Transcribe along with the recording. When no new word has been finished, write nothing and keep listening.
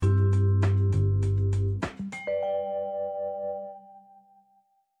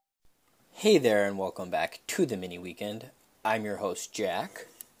Hey there, and welcome back to the mini weekend. I'm your host, Jack.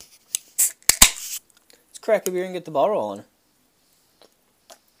 Let's crack a beer and get the ball rolling.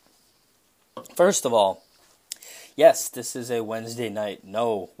 First of all, yes, this is a Wednesday night.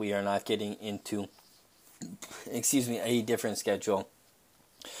 No, we are not getting into, a different schedule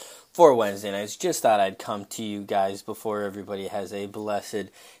for Wednesday nights. Just thought I'd come to you guys before everybody has a blessed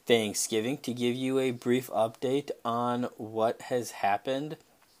Thanksgiving to give you a brief update on what has happened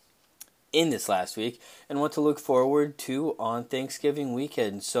in this last week and what to look forward to on Thanksgiving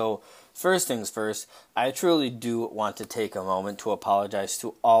weekend. So first things first, I truly do want to take a moment to apologize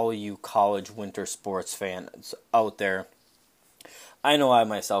to all you college winter sports fans out there. I know I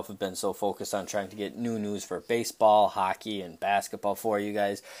myself have been so focused on trying to get new news for baseball, hockey, and basketball for you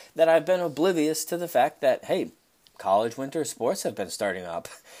guys that I've been oblivious to the fact that, hey, college winter sports have been starting up.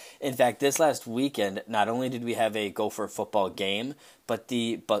 In fact, this last weekend, not only did we have a Gopher football game, but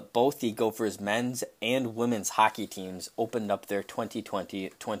both the Gophers men's and women's hockey teams opened up their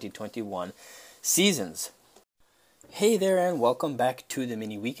 2020-2021 seasons. Hey there, and welcome back to the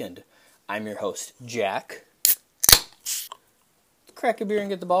mini weekend. I'm your host, Jack. Crack a beer and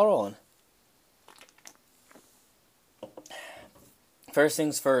get the ball rolling. First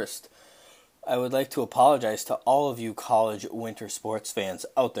things first, I would like to apologize to all of you college winter sports fans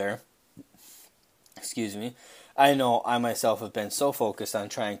out there. Excuse me. I know I myself have been so focused on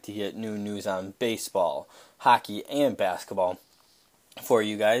trying to get new news on baseball, hockey, and basketball for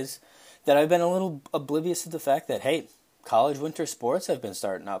you guys that I've been a little oblivious to the fact that, hey, college winter sports have been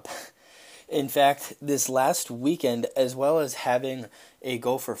starting up. In fact, this last weekend, as well as having a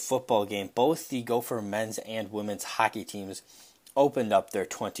Gopher football game, both the Gopher men's and women's hockey teams opened up their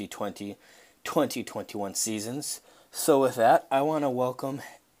 2020-2021 seasons. So with that, I want to welcome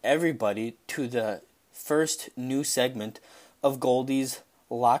everybody to the first new segment of Goldie's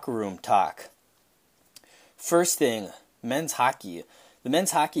Locker Room Talk. First thing, men's hockey. The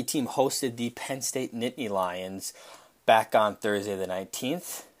men's hockey team hosted the Penn State Nittany Lions back on Thursday the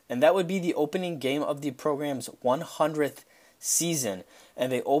 19th, and that would be the opening game of the program's 100th season,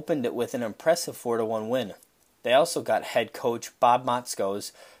 and they opened it with an impressive 4-1 win. They also got head coach Bob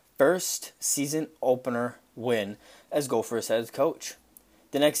Motzko's first season opener win as Gophers head coach.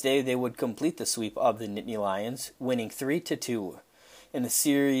 The next day, they would complete the sweep of the Nittany Lions, winning 3-2. In the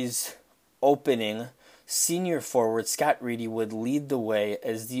series opening, senior forward Scott Reedy would lead the way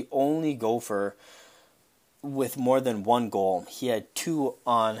as the only Gopher with more than one goal. He had 2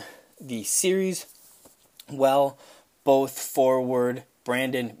 on the series, while both forward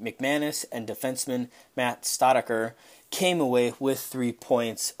Brandon McManus and defenseman Matt Stodaker came away with 3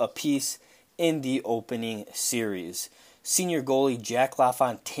 points apiece in the opening series. Senior goalie Jack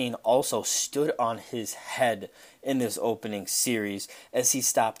LaFontaine also stood on his head in this opening series as he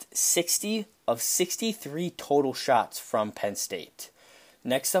stopped 60 of 63 total shots from Penn State.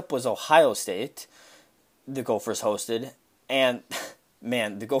 Next up was Ohio State, the Gophers hosted, and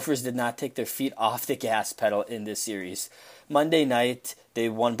man, the Gophers did not take their feet off the gas pedal in this series. Monday night, they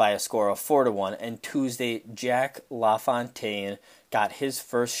won by a score of 4-1, and Tuesday, Jack LaFontaine got his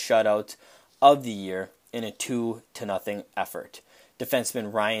first shutout of the year in a 2-0 effort.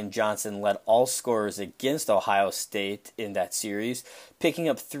 Defenseman Ryan Johnson led all scorers against Ohio State in that series, picking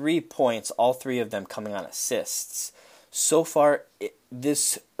up 3 points, all 3 of them coming on assists. So far,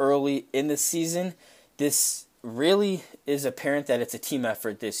 this early in the season, this really is apparent that it's a team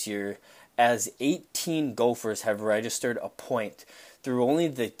effort this year, as 18 Gophers have registered a point through only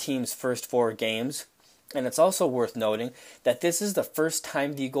the team's first 4 games. And it's also worth noting that this is the first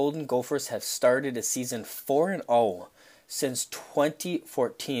time the Golden Gophers have started a season 4-0 since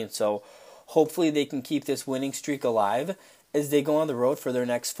 2014. So hopefully they can keep this winning streak alive as they go on the road for their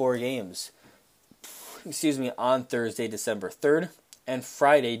next 4 games. On Thursday, December 3rd and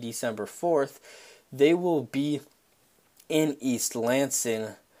Friday, December 4th, they will be in East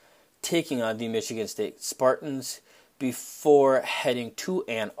Lansing taking on the Michigan State Spartans before heading to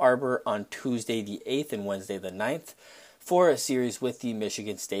Ann Arbor on Tuesday the 8th and Wednesday the 9th for a series with the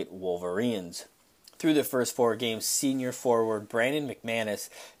Michigan State Wolverines. Through the first 4 games, senior forward Brandon McManus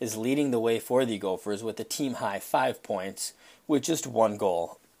is leading the way for the Gophers with a team-high 5 points with just 1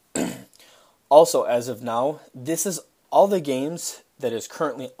 goal. Also, as of now, this is all the games that is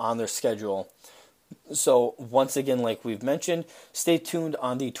currently on their schedule. So, once again, like we've mentioned, stay tuned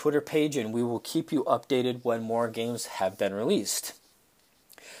on the Twitter page and we will keep you updated when more games have been released.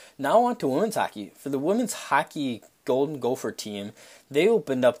 Now on to women's hockey. For the women's hockey Golden Gopher team, they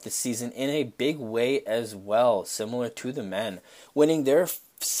opened up the season in a big way as well, similar to the men, winning their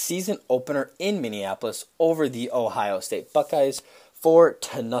season opener in Minneapolis over the Ohio State Buckeyes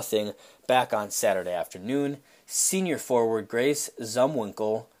 4-0 back on Saturday afternoon. Senior forward Grace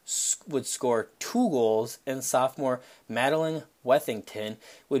Zumwinkle would score 2 goals, and sophomore Madeline Wethington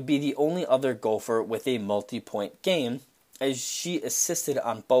would be the only other Gopher with a multi-point game, as she assisted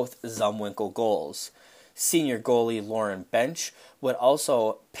on both Zumwinkle goals. Senior goalie Lauren Bench would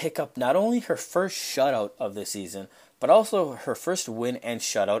also pick up not only her first shutout of the season, but also her first win and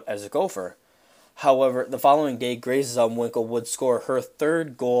shutout as a Gopher. However, the following day, Grace Zumwinkle would score her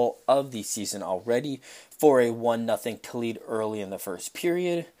 3rd goal of the season already for a 1-0 to lead early in the first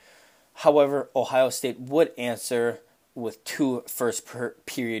period. However, Ohio State would answer with 2 first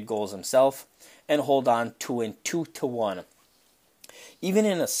period goals himself and hold on to win 2-1. Even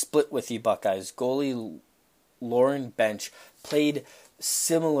in a split with the Buckeyes, goalie Lauren Bench played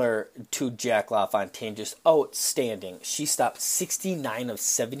similar to Jack LaFontaine, just outstanding. She stopped 69 of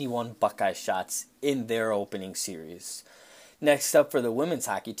 71 Buckeye shots in their opening series. Next up for the women's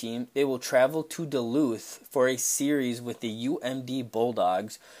hockey team, they will travel to Duluth for a series with the UMD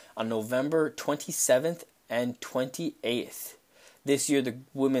Bulldogs on November 27th and 28th. This year, the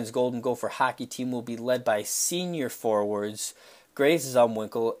women's Golden Gopher hockey team will be led by senior forwards Grace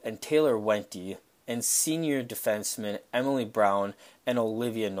Zumwinkle and Taylor Wente, and senior defensemen Emily Brown and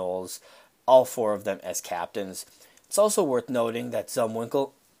Olivia Knowles, all 4 of them as captains. It's also worth noting that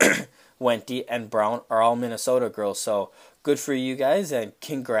Zumwinkle, Wente, and Brown are all Minnesota girls, so good for you guys, and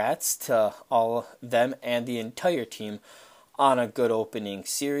congrats to all of them and the entire team on a good opening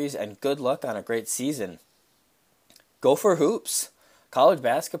series, and good luck on a great season. Gopher Hoops! College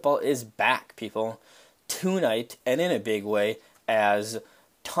basketball is back, people, tonight, and in a big way, as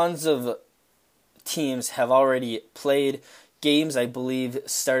tons of teams have already played. Games, I believe,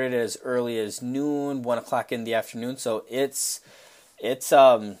 started as early as noon, 1 o'clock in the afternoon, so it's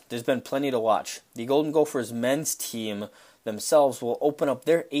there's been plenty to watch. The Golden Gophers men's team themselves will open up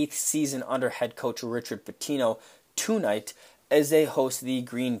their 8th season under head coach Richard Pitino tonight as they host the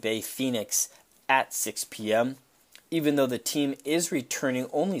Green Bay Phoenix at 6 p.m. Even though the team is returning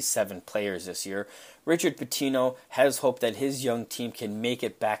only 7 players this year, Richard Pitino has hope that his young team can make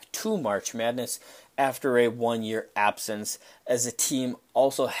it back to March Madness after a 1-year absence, as the team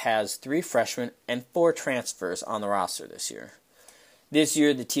also has 3 freshmen and 4 transfers on the roster this year. This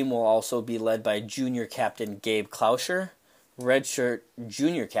year, the team will also be led by junior captain Gabe Klauscher, redshirt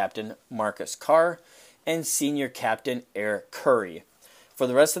junior captain Marcus Carr, and senior captain Eric Curry. For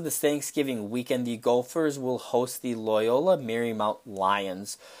the rest of this Thanksgiving weekend, the Gophers will host the Loyola Marymount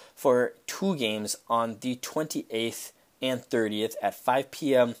Lions for 2 games on the 28th and 30th at 5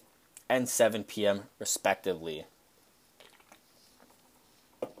 p.m. and 7 p.m. respectively.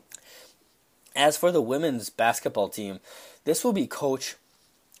 As for the women's basketball team, this will be Coach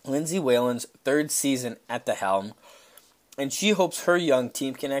Lindsay Whalen's 3rd season at the helm, and she hopes her young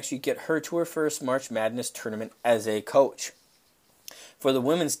team can actually get her to her first March Madness tournament as a coach. For the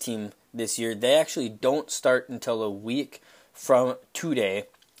women's team this year, they actually don't start until a week from today,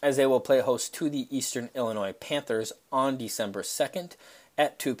 as they will play host to the Eastern Illinois Panthers on December 2nd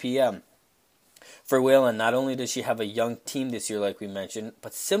at 2 p.m. For Whalen, not only does she have a young team this year like we mentioned,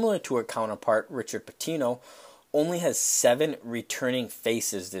 but similar to her counterpart Richard Pitino, only has 7 returning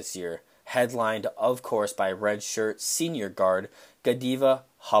faces this year, headlined of course by redshirt senior guard Godiva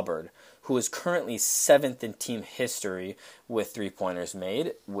Hubbard, who is currently 7th in team history with 3-pointers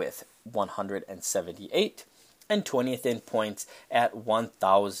made with 178, and 20th in points at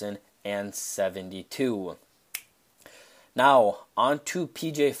 1,072. Now, on to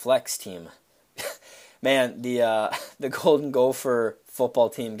PJ Fleck's team. Man, the Golden Gopher football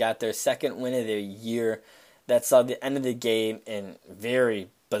team got their 2nd win of the year. That saw the end of the game in very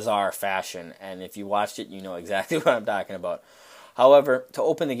bizarre fashion, and if you watched it, you know exactly what I'm talking about. However, to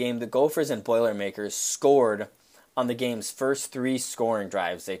open the game, the Gophers and Boilermakers scored on the game's first 3 scoring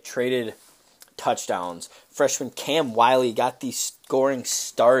drives. They traded touchdowns. Freshman Cam Wiley got the scoring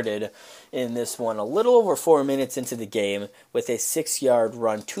started in this one a little over 4 minutes into the game with a 6-yard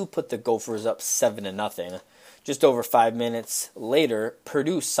run to put the Gophers up 7-0. Just over 5 minutes later,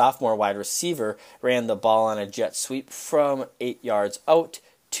 Purdue's sophomore wide receiver ran the ball on a jet sweep from 8 yards out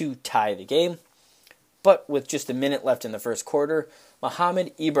to tie the game. But with just a minute left in the first quarter,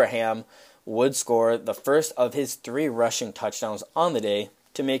 Muhammad Ibrahim would score the first of his 3 rushing touchdowns on the day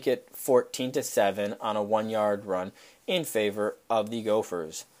to make it 14-7 on a 1-yard run in favor of the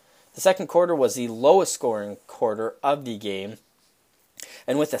Gophers. The second quarter was the lowest scoring quarter of the game,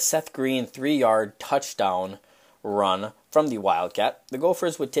 and with a Seth Green 3-yard touchdown run from the Wildcat, the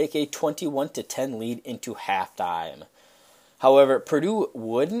Gophers would take a 21-10 lead into halftime. However, Purdue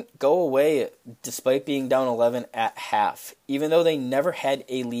wouldn't go away despite being down 11 at half. Even though they never had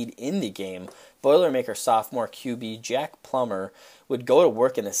a lead in the game, Boilermaker sophomore QB Jack Plummer would go to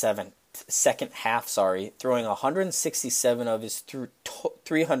work in the second half, throwing 167 of his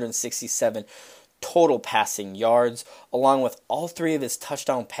 367 total passing yards, along with all 3 of his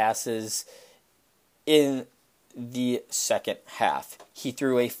touchdown passes in the second half. He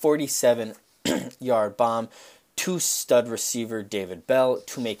threw a 47-yard bomb to stud receiver David Bell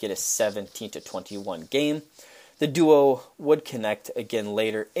to make it a 17-21 game. The duo would connect again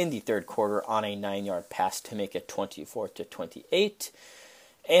later in the third quarter on a 9-yard pass to make it 24-28.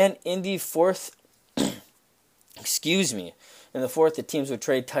 And in the fourth, the teams would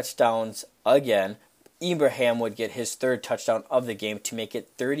trade touchdowns again. Ibrahim would get his 3rd touchdown of the game to make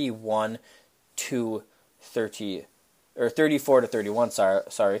it 34-31,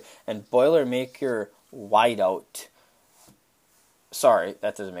 and Boilermaker wideout. Sorry,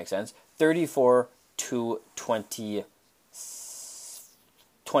 that doesn't make sense.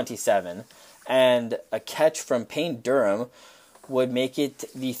 34-27, and a catch from Payne Durham would make it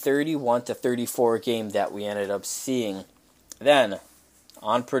the 31-34 game that we ended up seeing. Then,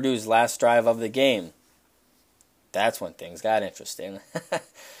 on Purdue's last drive of the game, that's when things got interesting.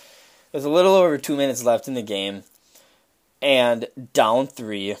 There's a little over 2 minutes left in the game, and down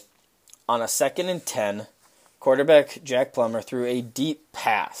 3, on a 2nd and 10, quarterback Jack Plummer threw a deep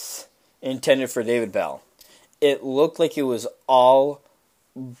pass intended for David Bell. It looked like it was all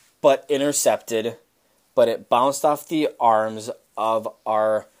but intercepted, but it bounced off the arms of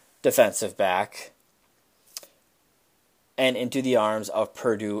our defensive back and into the arms of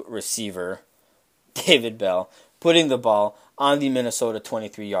Purdue receiver David Bell, putting the ball on the Minnesota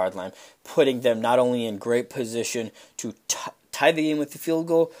 23-yard line, putting them not only in great position to tie the game with the field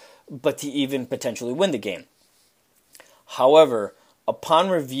goal, but to even potentially win the game. However, upon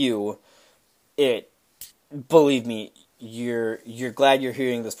review, believe me, you're glad you're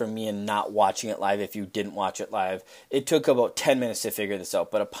hearing this from me and not watching it live if you didn't watch it live. It took about 10 minutes to figure this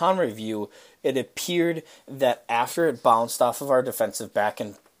out, but upon review, it appeared that after it bounced off of our defensive back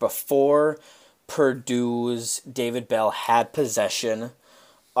and before Purdue's David Bell had possession,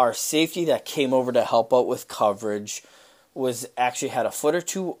 our safety that came over to help out with coverage had a foot or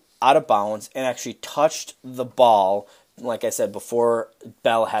two out of bounds and actually touched the ball, like I said, before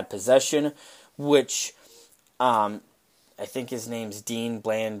Bell had possession, which I think his name's Dean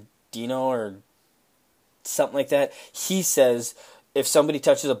Blandino or something like that. He says if somebody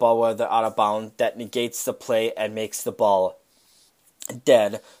touches the ball while they're out of bounds, that negates the play and makes the ball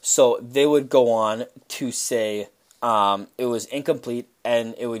dead. So they would go on to say it was incomplete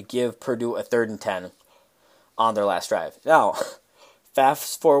and it would give Purdue a 3rd and 10 on their last drive. Now,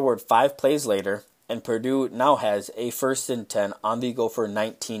 fast forward 5 plays later, and Purdue now has a 1st and 10 on the Gopher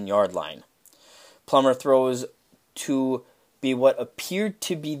 19-yard line. Plummer throws to be what appeared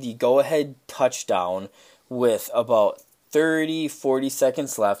to be the go-ahead touchdown with about 40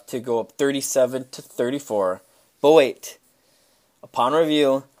 seconds left to go up 37-34. But wait, upon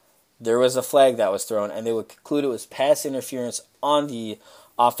review, there was a flag that was thrown, and they would conclude it was pass interference on the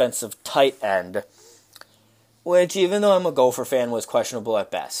offensive tight end, which, even though I'm a Gopher fan, was questionable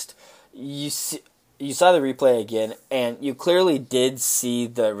at best. You saw the replay again, and you clearly did see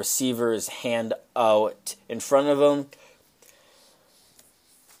the receiver's hand out in front of him.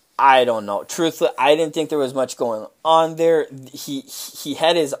 I don't know. Truthfully, I didn't think there was much going on there. He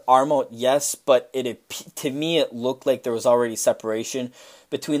had his arm out, yes, but to me it looked like there was already separation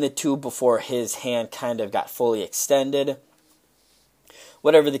between the two before his hand kind of got fully extended.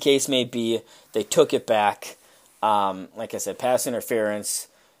 Whatever the case may be, they took it back. Like I said, pass interference.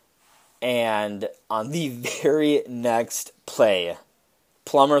 And on the very next play,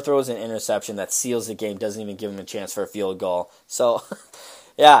 Plummer throws an interception that seals the game, doesn't even give him a chance for a field goal. So,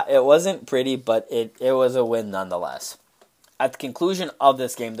 yeah, it wasn't pretty, but it was a win nonetheless. At the conclusion of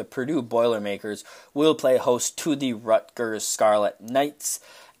this game, the Purdue Boilermakers will play host to the Rutgers Scarlet Knights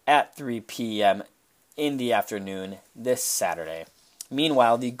at 3 p.m. in the afternoon this Saturday.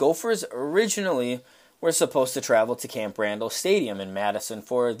 Meanwhile, the Gophers originally were supposed to travel to Camp Randall Stadium in Madison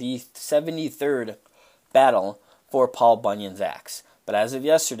for the 73rd battle for Paul Bunyan's axe. But as of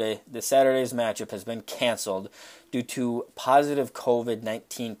yesterday, the Saturday's matchup has been canceled due to positive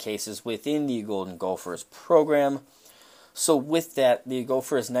COVID-19 cases within the Golden Gophers program. So with that, the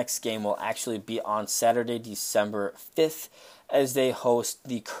Gophers' next game will actually be on Saturday, December 5th, as they host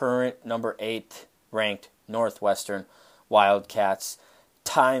the current number 8 ranked Northwestern Wildcats.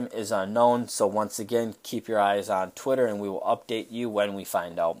 Time is unknown, so once again, keep your eyes on Twitter and we will update you when we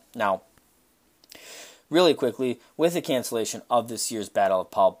find out. Now, really quickly, with the cancellation of this year's Battle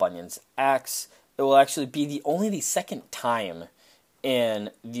of Paul Bunyan's Axe, it will actually be only the second time in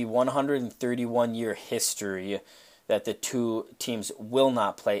the 131-year history that the two teams will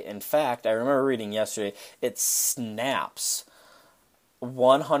not play. In fact, I remember reading yesterday, it snaps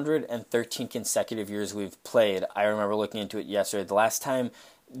 113 consecutive years we've played. I remember looking into it yesterday. The last time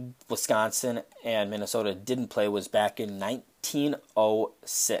Wisconsin and Minnesota didn't play was back in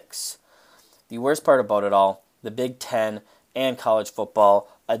 1906. The worst part about it all, the Big Ten and college football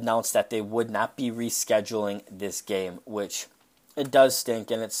announced that they would not be rescheduling this game, which it does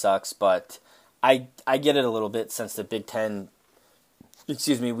stink and it sucks, but I get it a little bit since the Big Ten,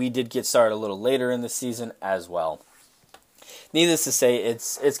 we did get started a little later in the season as well. Needless to say,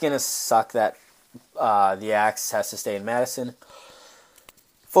 it's going to suck that the Axe has to stay in Madison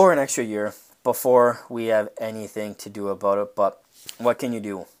for an extra year before we have anything to do about it, but what can you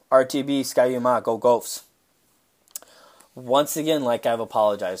do? RTB, Ski-U-Mah, go Gophs. Once again, like I've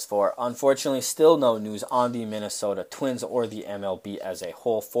apologized for, unfortunately still no news on the Minnesota Twins or the MLB as a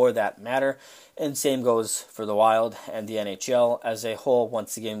whole for that matter, and same goes for the Wild and the NHL as a whole.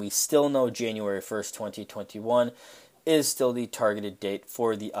 Once again, we still know January 1st, 2021 is still the targeted date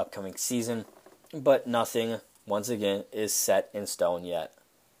for the upcoming season, but nothing, once again, is set in stone yet.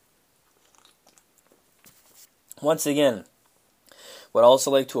 Once again, would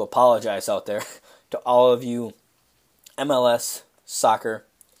also like to apologize out there to all of you MLS, soccer,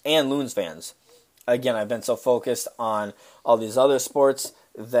 and Loons fans. Again, I've been so focused on all these other sports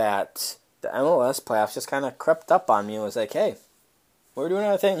that the MLS playoffs just kind of crept up on me and was like, hey, we're doing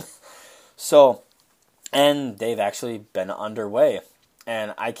our thing. So, and they've actually been underway.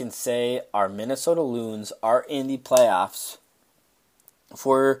 And I can say our Minnesota Loons are in the playoffs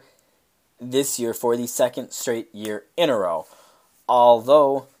for this year for the second straight year in a row.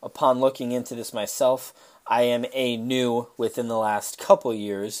 Although, upon looking into this myself, I am a new, within the last couple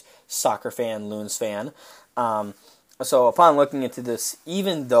years, soccer fan, Loons fan. So upon looking into this,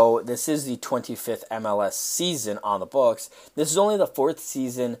 even though this is the 25th MLS season on the books, this is only the fourth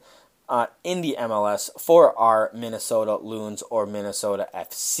season in the MLS for our Minnesota Loons or Minnesota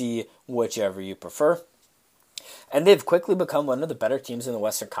FC, whichever you prefer. And they've quickly become one of the better teams in the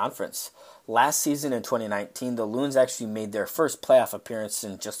Western Conference. Last season in 2019, the Loons actually made their first playoff appearance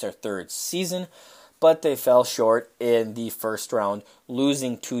in just their third season, but they fell short in the first round,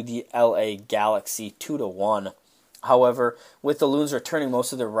 losing to the LA Galaxy 2-1. However, with the Loons returning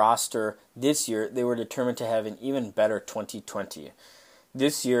most of their roster this year, they were determined to have an even better 2020.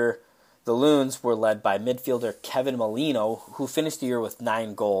 This year, the Loons were led by midfielder Kevin Molino, who finished the year with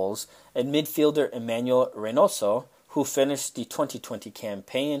 9 goals, and midfielder Emmanuel Reynoso, who finished the 2020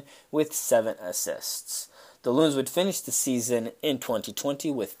 campaign with 7 assists. The Loons would finish the season in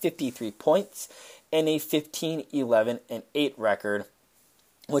 2020 with 53 points and a 15-11-8 record,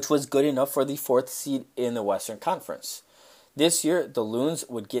 which was good enough for the 4th seed in the Western Conference. This year, the Loons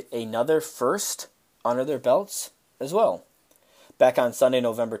would get another first under their belts as well. Back on Sunday,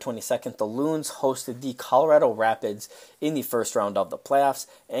 November 22nd, the Loons hosted the Colorado Rapids in the first round of the playoffs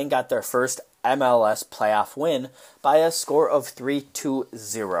and got their first MLS playoff win by a score of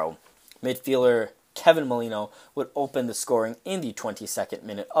 3-0. Midfielder Kevin Molino would open the scoring in the 22nd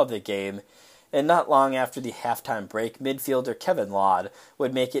minute of the game, and not long after the halftime break, midfielder Kevin Laud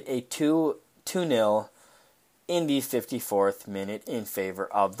would make it a 2-0 in the 54th minute in favor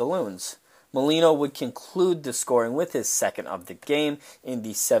of the Loons. Molino would conclude the scoring with his second of the game in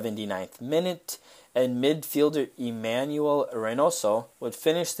the 79th minute, and midfielder Emmanuel Reynoso would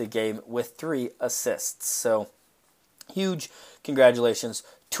finish the game with 3 assists. So, huge congratulations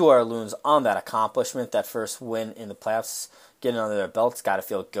to our Loons on that accomplishment, that first win in the playoffs, getting under their belts, got to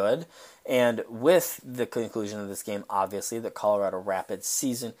feel good. And with the conclusion of this game, obviously, the Colorado Rapids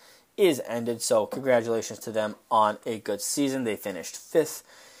season is ended. So congratulations to them on a good season. They finished 5th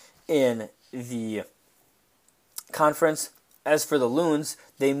in the conference. As for the Loons,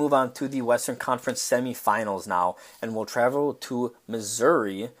 they move on to the Western Conference semifinals now and will travel to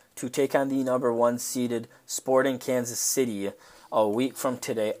Missouri to take on the number 1 seeded Sporting Kansas City a week from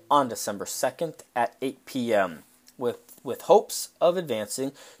today on December 2nd at 8 p.m. with hopes of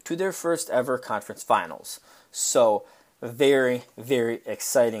advancing to their first ever conference finals. So, very, very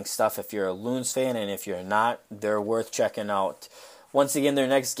exciting stuff if you're a Loons fan, and if you're not, they're worth checking out. Once again, their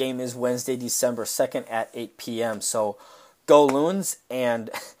next game is Wednesday, December 2nd at 8 p.m. So, go Loons, and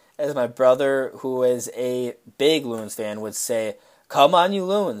as my brother, who is a big Loons fan, would say, come on you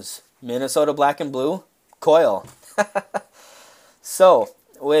Loons, Minnesota Black and Blue, coil. So,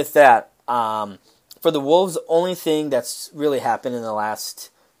 with that, for the Wolves, the only thing that's really happened in the last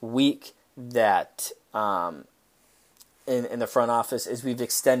week that in the front office is we've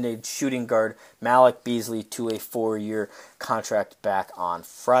extended shooting guard Malik Beasley to a 4-year contract back on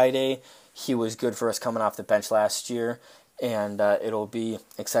Friday. He was good for us coming off the bench last year, and it'll be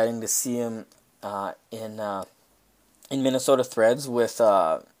exciting to see him in Minnesota Threads with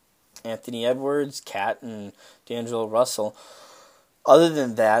Anthony Edwards, Cat, and D'Angelo Russell. Other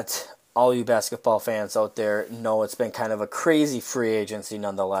than that, all you basketball fans out there know it's been kind of a crazy free agency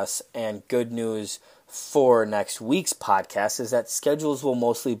nonetheless, and good news for next week's podcast is that schedules will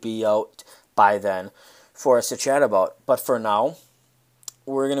mostly be out by then for us to chat about. But for now,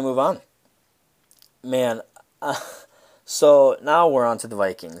 we're going to move on. Man, so now we're on to the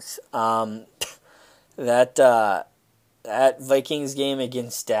Vikings. That Vikings game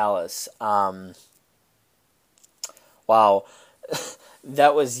against Dallas, wow,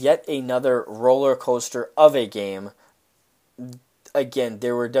 that was yet another roller coaster of a game. Again,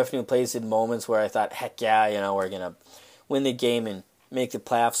 there were definitely plays and moments where I thought, heck yeah, we're going to win the game and make the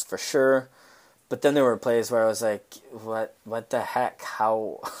playoffs for sure. But then there were plays where I was like, what the heck?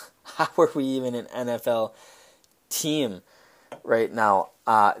 How are we even an NFL team right now?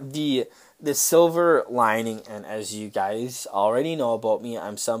 The silver lining, and as you guys already know about me,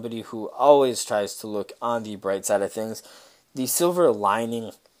 I'm somebody who always tries to look on the bright side of things. The silver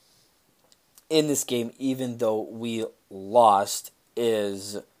lining in this game, even though we lost,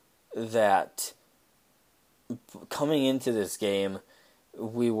 is that coming into this game,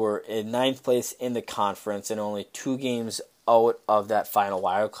 we were in 9th place in the conference and only 2 games out of that final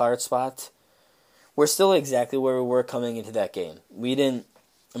wildcard spot. We're still exactly where we were coming into that game. We didn't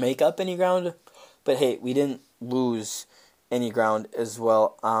make up any ground, but hey, we didn't lose any ground as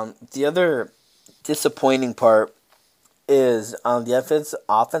well. The other disappointing part is on the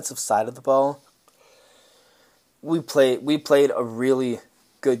offensive side of the ball. We played a really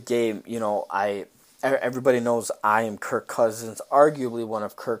good game. Everybody knows I am Kirk Cousins, arguably one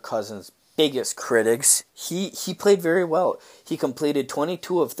of Kirk Cousins' biggest critics. He played very well. He completed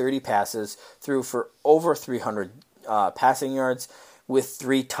 22 of 30 passes, threw for over 300 passing yards with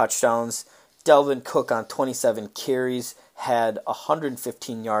 3 touchdowns. Dalvin Cook on 27 carries had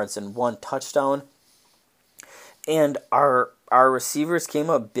 115 yards and 1 touchdown. And our receivers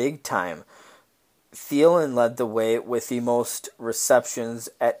came up big time. Thielen led the way with the most receptions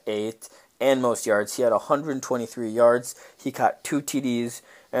at 8 and most yards. He had 123 yards. He caught 2 TDs.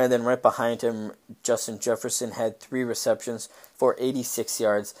 And then right behind him, Justin Jefferson had 3 receptions for 86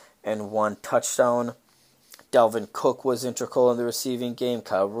 yards and 1 touchdown. Dalvin Cook was integral in the receiving game.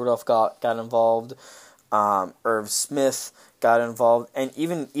 Kyle Rudolph got involved. Irv Smith got involved. And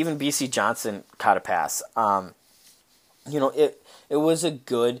even B.C. Johnson caught a pass. It was a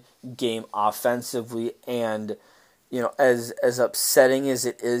good game offensively, and as upsetting as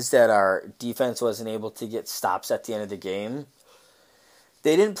it is that our defense wasn't able to get stops at the end of the game,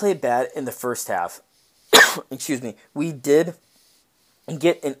 they didn't play bad in the first half. Excuse me. We did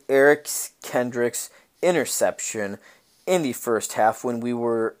get an Eric Kendricks interception in the first half when we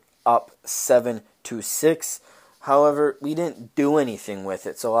were up 7-6. However, we didn't do anything with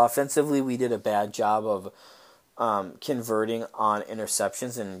it. So offensively, we did a bad job of converting on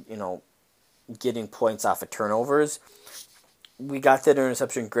interceptions and, getting points off of turnovers. We got that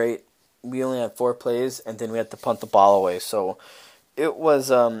interception great. We only had 4 plays, and then we had to punt the ball away. So it was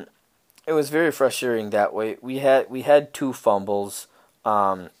very frustrating that way. We had 2 fumbles,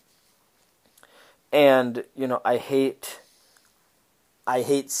 and I hate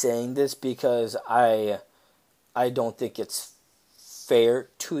saying this because I don't think it's fair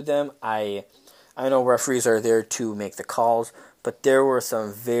to them. I know referees are there to make the calls, but there were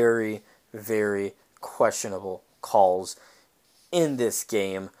some very, very questionable calls in this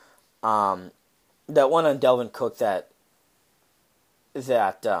game. That one on Dalvin Cook that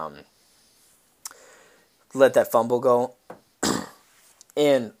let that fumble go.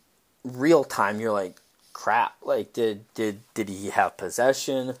 In real time, you're like, crap. Like, did he have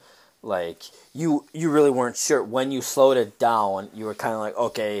possession? Like, you really weren't sure. When you slowed it down, you were kind of like,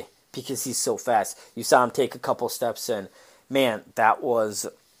 okay, because he's so fast. You saw him take a couple steps in. Man, that was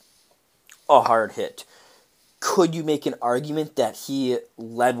a hard hit. Could you make an argument that he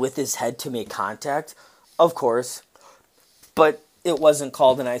led with his head to make contact? Of course. But it wasn't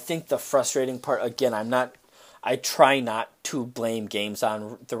called, and I think the frustrating part, again, I try not to blame games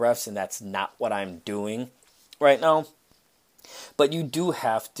on the refs, and that's not what I'm doing right now. But you do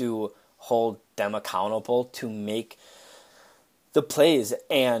have to hold them accountable to make the plays,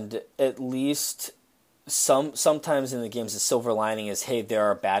 and at least sometimes in the games the silver lining is, hey, there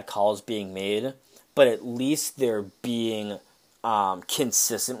are bad calls being made, but at least they're being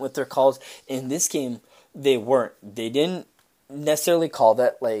consistent with their calls. In this game, they weren't. They didn't necessarily call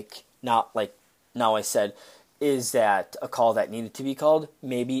that not like now I said, is that a call that needed to be called?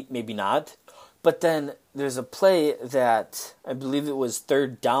 Maybe, maybe not. But then there's a play that I believe it was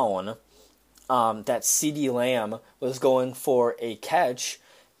third down that CeeDee Lamb was going for a catch,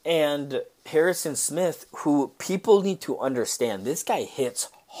 and Harrison Smith, who people need to understand, this guy hits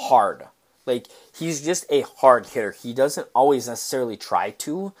hard. Like, he's just a hard hitter. He doesn't always necessarily try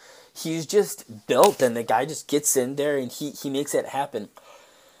to. He's just built, and the guy just gets in there, and he makes it happen.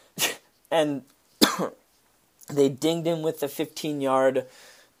 And they dinged him with a 15-yard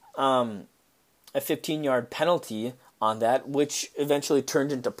penalty on that, which eventually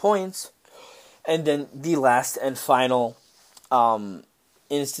turned into points. And then the last and final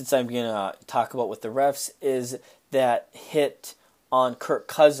instance I'm going to talk about with the refs is that hit on Kirk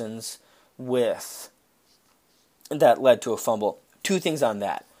Cousins that led to a fumble. Two things on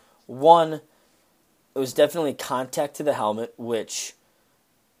that. One, it was definitely contact to the helmet, which,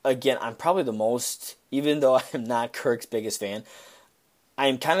 again, I'm probably the most, even though I'm not Kirk's biggest fan,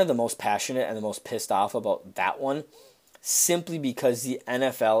 I'm kind of the most passionate and the most pissed off about that one, simply because the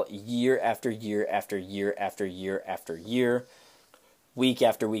NFL, year after year after year after year after year, week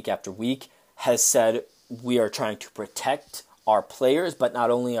after week after week, has said we are trying to protect our players, but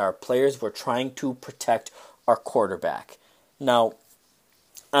not only our players, we're trying to protect our quarterback. Now,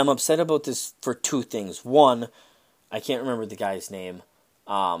 I'm upset about this for two things. One, I can't remember the guy's name,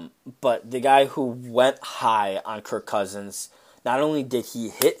 but the guy who went high on Kirk Cousins, not only did he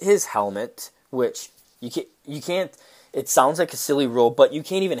hit his helmet, which you can't, it sounds like a silly rule, but you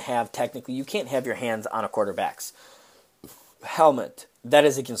can't even have, technically, you can't have your hands on a quarterback's helmet. That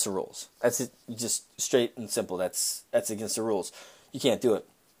is against the rules. That's just straight and simple. That's against the rules. You can't do it.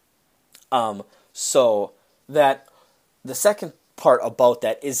 So that the second part about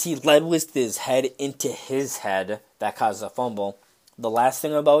that is he led with his head into his head. That caused a fumble. The last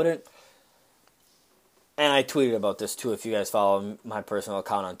thing about it, and I tweeted about this too if you guys follow my personal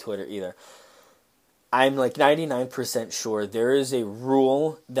account on Twitter either. I'm like 99% sure there is a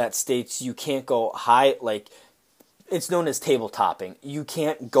rule that states you can't go high, like, it's known as table topping. You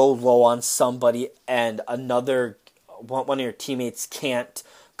can't go low on somebody and one of your teammates can't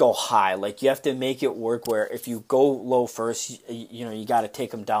go high. Like, you have to make it work where if you go low first, you got to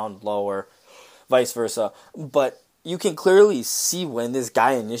take them down low or vice versa. But you can clearly see when this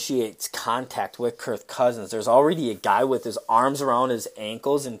guy initiates contact with Kirk Cousins, there's already a guy with his arms around his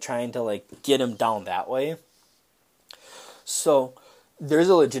ankles and trying to get him down that way. So there's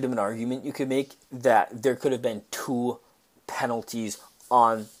a legitimate argument you could make that there could have been 2 penalties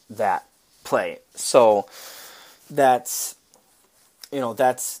on that play. So that's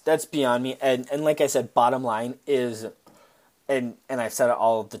beyond me. And like I said, bottom line is, and I've said it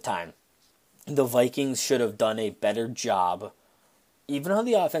all the time, the Vikings should have done a better job, even on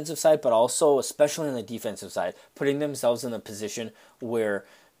the offensive side, but also especially on the defensive side, putting themselves in a position where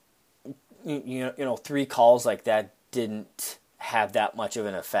 3 calls like that didn't have that much of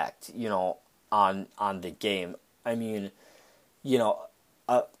an effect, on the game. I mean,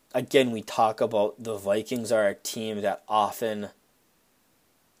 again, we talk about the Vikings are a team that often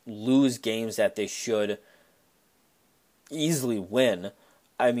lose games that they should easily win.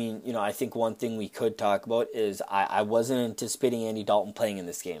 I mean, I think one thing we could talk about is I wasn't anticipating Andy Dalton playing in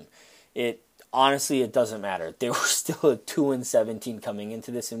this game. Honestly, it doesn't matter. They were still at 2-17 coming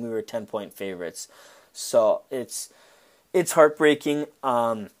into this, and we were 10-point favorites. So it's heartbreaking.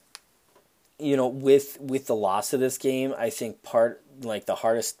 With the loss of this game, I think the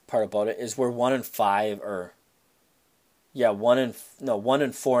hardest part about it is we're 1-5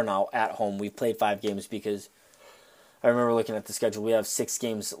 1-4 now at home. We've played 5 games because I remember looking at the schedule. We have 6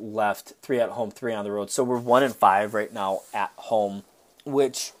 games left, 3 at home, 3 on the road. So we're 1-5 right now at home,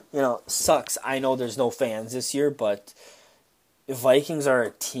 which, sucks. I know there's no fans this year, but the Vikings are a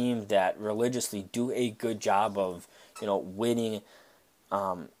team that religiously do a good job of, winning,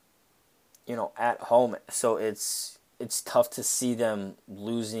 at home. So it's tough to see them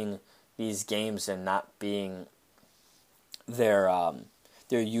losing these games and not being their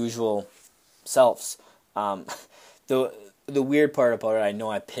usual selves. The weird part about it, I know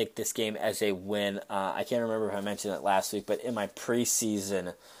I picked this game as a win. I can't remember if I mentioned it last week, but in my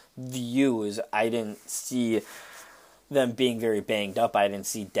preseason views, I didn't see them being very banged up. I didn't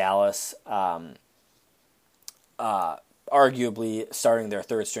see Dallas arguably starting their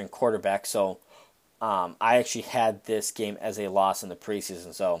third-string quarterback. So I actually had this game as a loss in the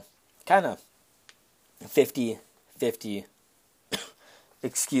preseason. So kind of 50-50,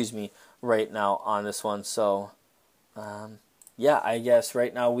 excuse me, right now on this one. So yeah, I guess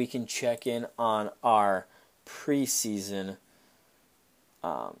right now we can check in on our preseason,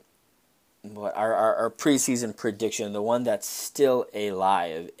 our preseason prediction, the one that's still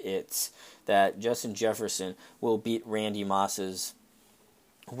alive. It's that Justin Jefferson will beat Randy Moss's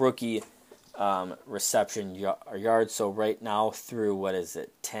rookie reception yards. So right now through,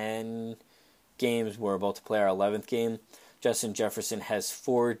 10 games, we're about to play our 11th game. Justin Jefferson has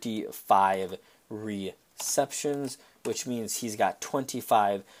 45 receptions, which means he's got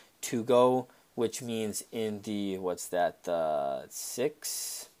 25 to go, which means in the, 11,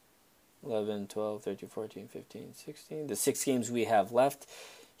 12, 13, 14, 15, 16, the 6 games we have left,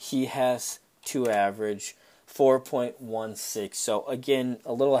 he has to average 4.16. So again,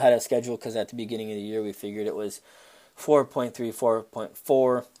 a little ahead of schedule because at the beginning of the year we figured it was 4.3,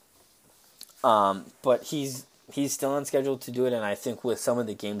 4.4. But he's still on schedule to do it, and I think with some of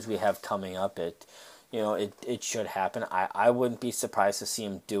the games we have coming up, it should happen. I wouldn't be surprised to see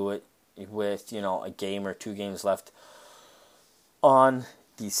him do it with a game or 2 games left on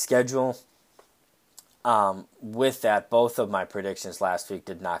the schedule. With that, both of my predictions last week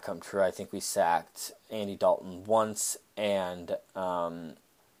did not come true. I think we sacked Andy Dalton once, and Dalvin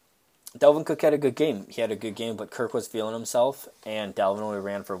Cook had a good game. He had a good game, but Kirk was feeling himself, and Dalvin only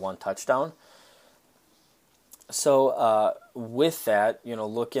ran for 1 touchdown. So with that,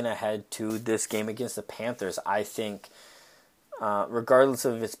 looking ahead to this game against the Panthers, I think regardless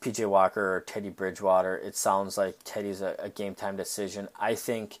of if it's P.J. Walker or Teddy Bridgewater, it sounds like Teddy's a game-time decision. I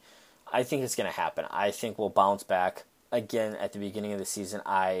think it's going to happen. I think we'll bounce back. Again, at the beginning of the season,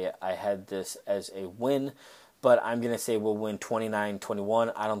 I had this as a win, but I'm going to say we'll win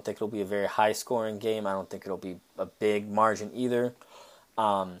 29-21. I don't think it'll be a very high-scoring game. I don't think it'll be a big margin either.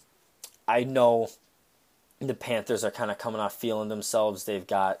 I know the Panthers are kind of coming off feeling themselves. They've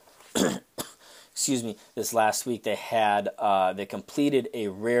got... this last week they completed a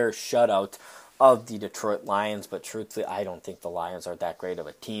rare shutout of the Detroit Lions, but truthfully, I don't think the Lions are that great of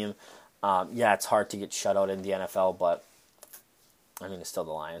a team. It's hard to get shut out in the NFL, but it's still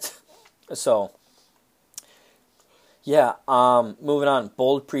the Lions. So, moving on.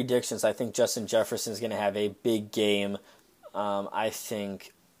 Bold predictions. I think Justin Jefferson is going to have a big game. I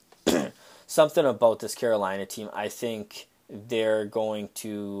think something about this Carolina team, I think they're going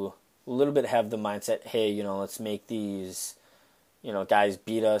to a little bit have the mindset, hey, let's make these, guys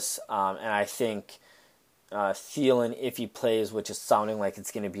beat us. And I think Thielen, if he plays, which is sounding like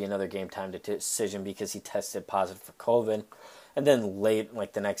it's going to be another game time decision because he tested positive for COVID, and then late,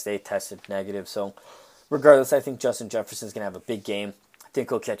 like the next day, tested negative. So regardless, I think Justin Jefferson's going to have a big game. I think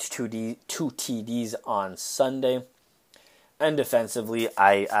he'll catch two TDs on Sunday. And defensively,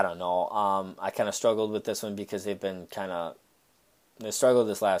 I don't know. I kind of struggled with this one because they struggled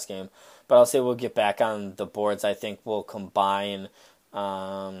this last game. But I'll say we'll get back on the boards. I think we'll combine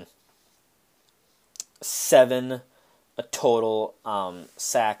 7 total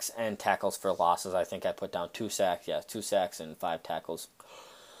sacks and tackles for losses. I think I put down 2 sacks. Yeah, 2 sacks and 5 tackles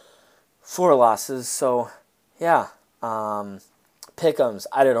for losses. So, pick'ems.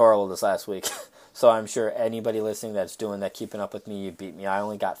 I did horrible this last week. So I'm sure anybody listening that's doing that, keeping up with me, you beat me. I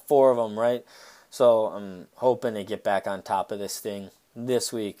only got 4 of them right. So I'm hoping to get back on top of this thing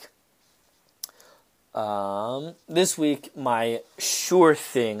this week. This week, my sure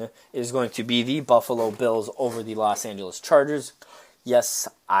thing is going to be the Buffalo Bills over the Los Angeles Chargers. Yes,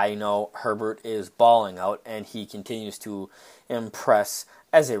 I know Herbert is balling out, and he continues to impress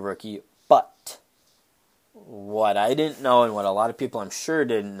as a rookie. But what I didn't know, and what a lot of people I'm sure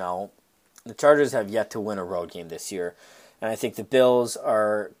didn't know, the Chargers have yet to win a road game this year. And I think the Bills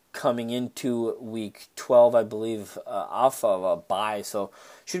are coming into week 12, I believe, off of a bye. So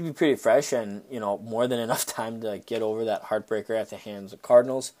should be pretty fresh and, more than enough time to get over that heartbreaker at the hands of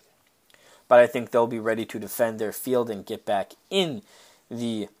Cardinals. But I think they'll be ready to defend their field and get back in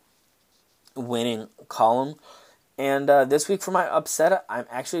the winning column. And this week for my upset, I'm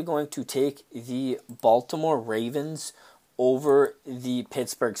actually going to take the Baltimore Ravens over the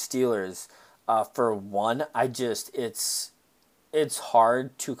Pittsburgh Steelers. For one, it's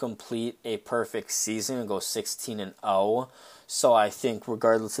hard to complete a perfect season and go 16-0. So I think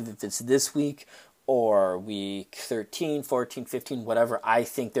regardless of if it's this week or week 13, 14, 15, whatever, I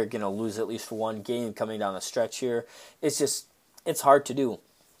think they're going to lose at least one game coming down the stretch here. It's hard to do.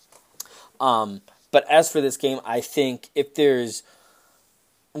 But as for this game, I think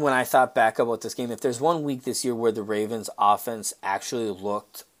when I thought back about this game, if there's one week this year where the Ravens offense actually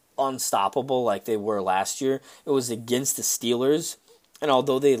looked unstoppable like they were last year, it was against the Steelers. And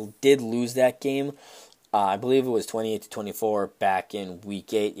although they did lose that game, I believe it was 28-24 back in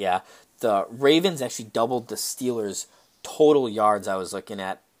week 8. Yeah, the Ravens actually doubled the Steelers' total yards I was looking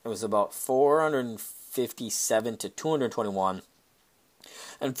at. It was about 457 to 221.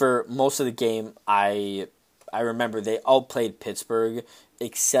 And for most of the game, I remember they outplayed Pittsburgh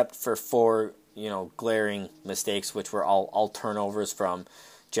except for 4, glaring mistakes, which were all turnovers from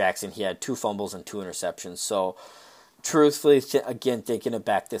Jackson. He had 2 fumbles and 2 interceptions. So, truthfully, again, thinking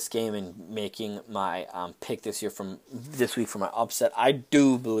back this game and making my pick this week for my upset, I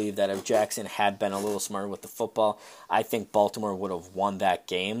do believe that if Jackson had been a little smarter with the football, I think Baltimore would have won that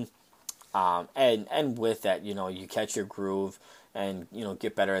game. And with that, you catch your groove and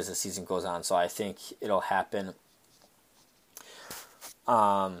get better as the season goes on. So I think it'll happen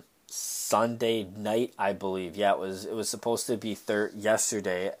Sunday night, I believe. Yeah, it was supposed to be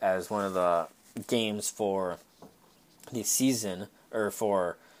yesterday as one of the games for the season, or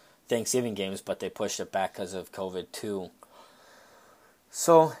for Thanksgiving games, but they pushed it back because of COVID too.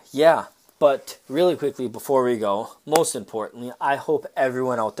 So yeah, but really quickly before we go, most importantly, I hope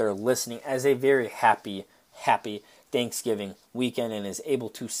everyone out there listening has a very happy Thanksgiving weekend and is able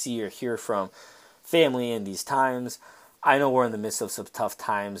to see or hear from family in these times. I know we're in the midst of some tough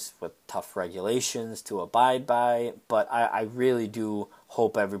times with tough regulations to abide by, but I really do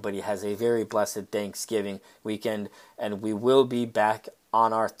hope everybody has a very blessed Thanksgiving weekend, and we will be back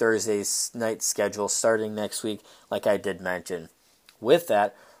on our Thursday night schedule starting next week, like I did mention. With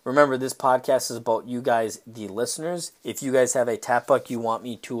that, remember, this podcast is about you guys, the listeners. If you guys have a tap buck you want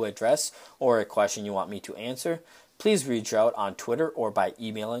me to address or a question you want me to answer, please reach out on Twitter or by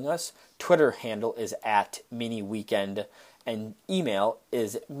emailing us. Twitter handle is @miniweekend, and email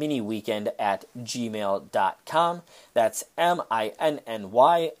is miniweekend@gmail.com. That's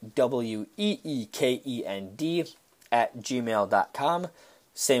MINNYWEEKEND @gmail.com.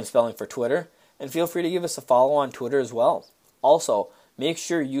 Same spelling for Twitter. And feel free to give us a follow on Twitter as well. Also, make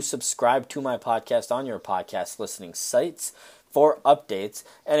sure you subscribe to my podcast on your podcast listening sites for updates.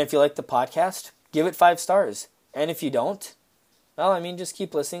 And if you like the podcast, give it 5 stars. And if you don't, well, just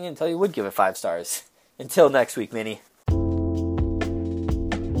keep listening until you would give it 5 stars. Until next week, Minnie.